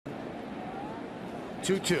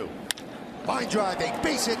2-2. Line drive, a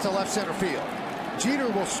base hit to left center field. Jeter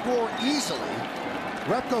will score easily.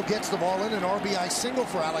 Repko gets the ball in, an RBI single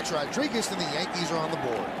for Alex Rodriguez, and the Yankees are on the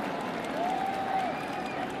board.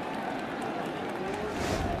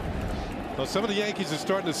 Well, some of the Yankees are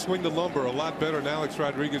starting to swing the lumber a lot better, and Alex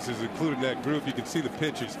Rodriguez is included in that group. You can see the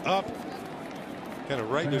pitch is up, kind of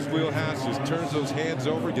right in his wheelhouse, just turns those hands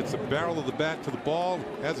over, gets the barrel of the bat to the ball,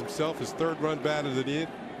 has himself his third run batted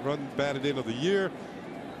in of the year,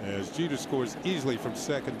 as Jeter scores easily from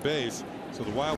second base. So the Wild